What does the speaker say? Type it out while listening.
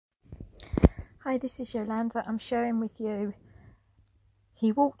Hi, this is Yolanda. I'm sharing with you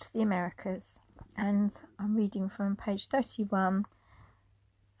He Walked the Americas, and I'm reading from page 31,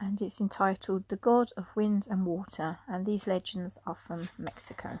 and it's entitled The God of Wind and Water, and these legends are from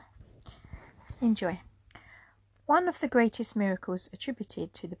Mexico. Enjoy. One of the greatest miracles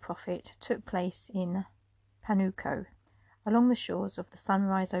attributed to the prophet took place in Panuco, along the shores of the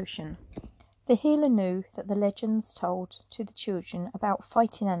Sunrise Ocean. The healer knew that the legends told to the children about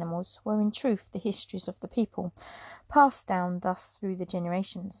fighting animals were in truth the histories of the people, passed down thus through the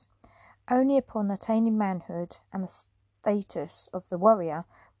generations. Only upon attaining manhood and the status of the warrior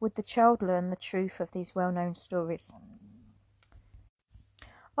would the child learn the truth of these well-known stories.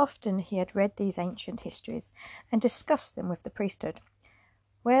 Often he had read these ancient histories and discussed them with the priesthood.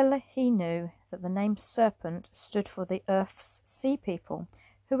 Well he knew that the name serpent stood for the earth's sea people,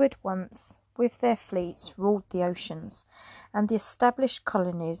 who had once with their fleets ruled the oceans and the established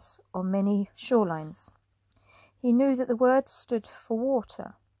colonies on many shorelines. He knew that the word stood for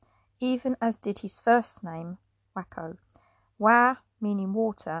water, even as did his first name, Wako. Wa meaning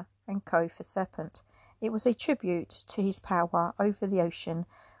water and Ko for serpent. It was a tribute to his power over the ocean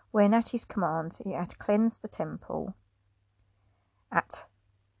when at his command it had cleansed the temple at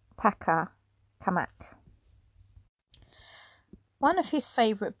Pachacamac. One of his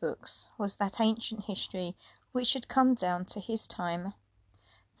favourite books was that ancient history which had come down to his time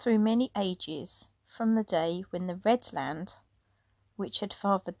through many ages, from the day when the Red Land, which had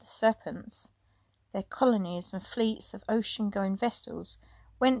fathered the serpents, their colonies and fleets of ocean-going vessels,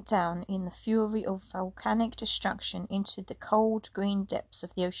 went down in the fury of volcanic destruction into the cold green depths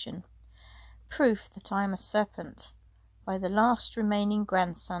of the ocean. Proof that I am a serpent, by the last remaining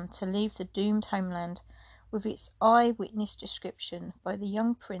grandson to leave the doomed homeland, with its eye-witness description by the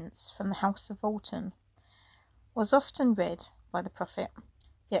young prince from the house of Alton, was often read by the prophet,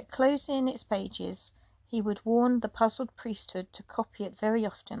 yet closing its pages he would warn the puzzled priesthood to copy it very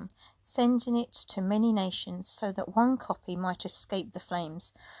often, sending it to many nations so that one copy might escape the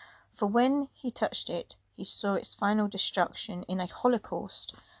flames, for when he touched it he saw its final destruction in a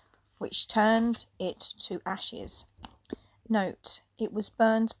holocaust which turned it to ashes. Note, it was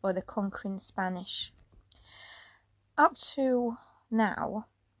burned by the conquering Spanish. Up to now,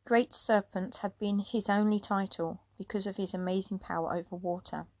 Great Serpent had been his only title because of his amazing power over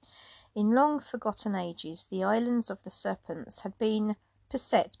water. In long forgotten ages, the islands of the serpents had been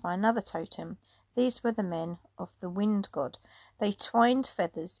beset by another totem. These were the men of the wind god. They twined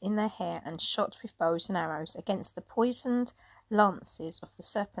feathers in their hair and shot with bows and arrows against the poisoned lances of the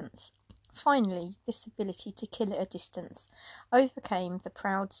serpents. Finally, this ability to kill at a distance overcame the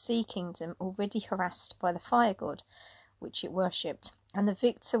proud sea kingdom already harassed by the fire god, which it worshipped, and the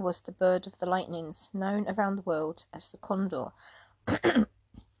victor was the bird of the lightnings, known around the world as the condor.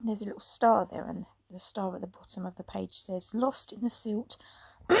 There's a little star there, and the star at the bottom of the page says, "Lost in the silt."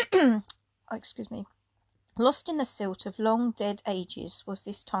 Lost in the silt of long dead ages was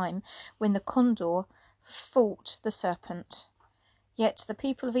this time when the condor fought the serpent. Yet the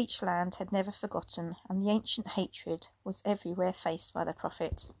people of each land had never forgotten, and the ancient hatred was everywhere faced by the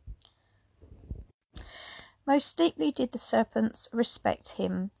prophet. Most deeply did the serpents respect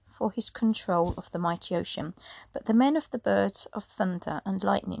him for his control of the mighty ocean, but the men of the bird of thunder and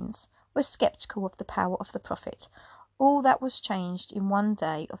lightnings were sceptical of the power of the prophet. All that was changed in one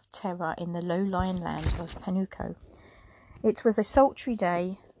day of terror in the low-lying land of Panuco. It was a sultry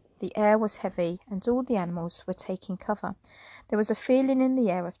day, the air was heavy, and all the animals were taking cover. There was a feeling in the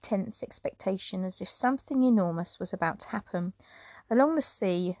air of tense expectation, as if something enormous was about to happen. Along the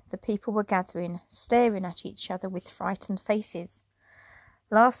sea, the people were gathering, staring at each other with frightened faces.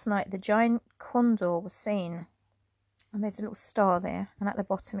 Last night, the giant condor was seen, and there's a little star there, and at the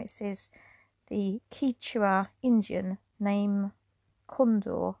bottom it says, the Quichua Indian name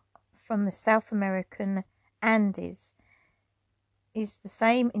condor from the South American Andes is the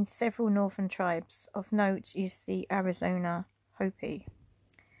same in several northern tribes. Of note is the Arizona Hopi.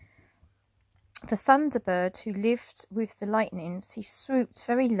 The thunderbird who lived with the lightnings, he swooped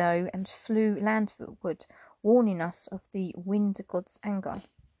very low and flew landward, warning us of the wind god's anger.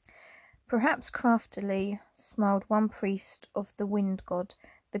 Perhaps craftily smiled one priest of the wind god.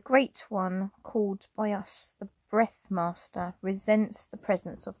 The great one, called by us the breath master, resents the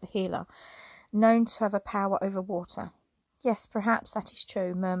presence of the healer, known to have a power over water. Yes, perhaps that is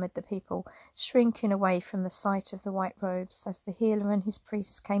true, murmured the people, shrinking away from the sight of the white robes as the healer and his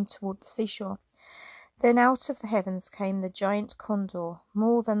priests came toward the seashore. Then out of the heavens came the giant condor,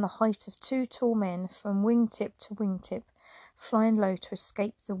 more than the height of two tall men, from wingtip to wingtip, flying low to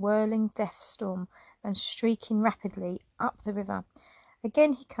escape the whirling death storm and streaking rapidly up the river.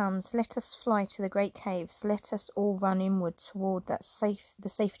 Again he comes. Let us fly to the great caves. Let us all run inward toward the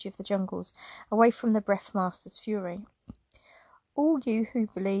safety of the jungles, away from the Breathmaster's fury. All you who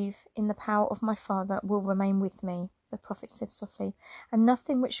believe in the power of my Father will remain with me, the prophet said softly, and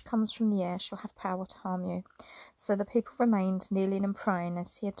nothing which comes from the air shall have power to harm you. So the people remained kneeling and praying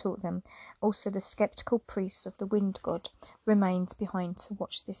as he had taught them. Also the sceptical priests of the wind god remained behind to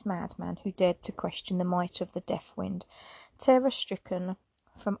watch this madman who dared to question the might of the death wind, terror-stricken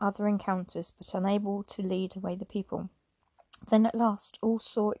from other encounters but unable to lead away the people. Then at last all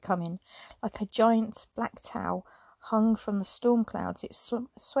saw it coming. Like a giant black towel hung from the storm clouds, it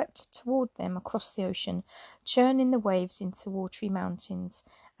swept toward them across the ocean, churning the waves into watery mountains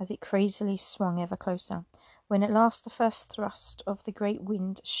as it crazily swung ever closer. When at last the first thrust of the great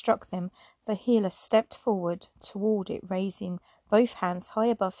wind struck them, the healer stepped forward toward it, raising both hands high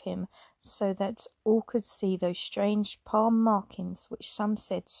above him so that all could see those strange palm markings which some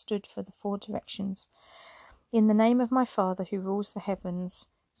said stood for the 4 directions. In the name of my Father who rules the heavens,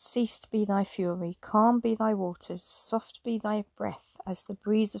 ceased be thy fury, calm be thy waters, soft be thy breath as the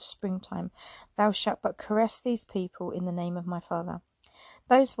breeze of springtime. Thou shalt but caress these people in the name of my Father.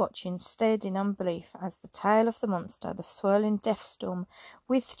 Those watching stared in unbelief as the tail of the monster, the swirling death storm,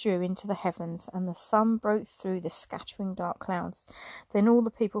 withdrew into the heavens, and the sun broke through the scattering dark clouds. Then all the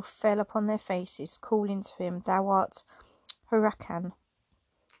people fell upon their faces, calling to him, Thou art Huracan.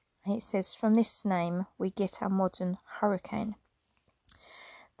 It says, from this name we get our modern hurricane.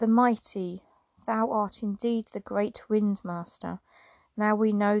 The mighty, thou art indeed the great wind master. Now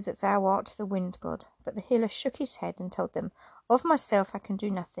we know that thou art the wind god. But the healer shook his head and told them, Of myself I can do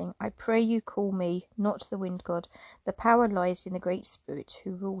nothing. I pray you call me not the wind god. The power lies in the great spirit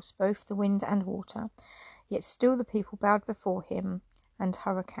who rules both the wind and water. Yet still the people bowed before him, and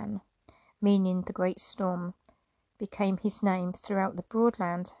hurricane, meaning the great storm, became his name throughout the broad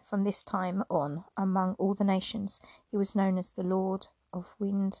land. From this time on, among all the nations, he was known as the Lord of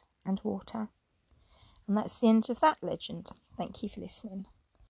Wind and Water. And that's the end of that legend. Thank you for listening.